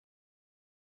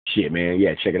Shit, man.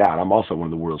 Yeah, check it out. I'm also one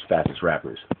of the world's fastest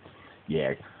rappers.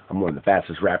 Yeah, I'm one of the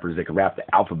fastest rappers that can rap the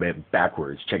alphabet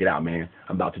backwards. Check it out, man.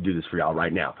 I'm about to do this for y'all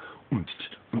right now.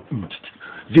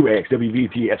 ZYX,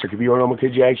 WVT, SRQB, Normal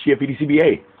KJX,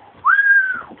 GFEDCBA.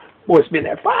 Boy, spin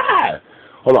that five.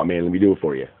 Hold on, man. Let me do it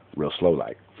for you. Real slow,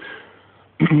 like.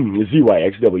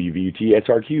 ZYX, WVT,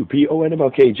 SRQ,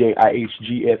 PONMLK, JIH,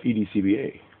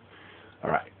 GFEDCBA.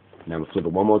 All right. Now I'm going to flip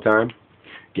it one more time.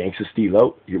 Gangsta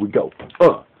Stilo. Here we go.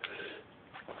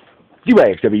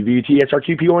 ZYX, WVT,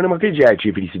 SRQ, PONMLK, JIH,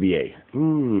 GFEDCBA.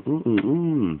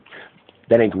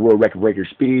 That ain't the world record breaker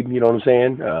speed, you know what I'm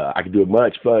saying? I could do it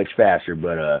much faster,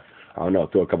 but I don't know,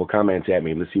 throw a couple comments at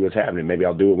me. Let's see what's happening. Maybe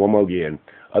I'll do it one more again.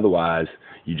 Otherwise,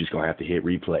 you're just going to have to hit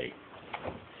replay.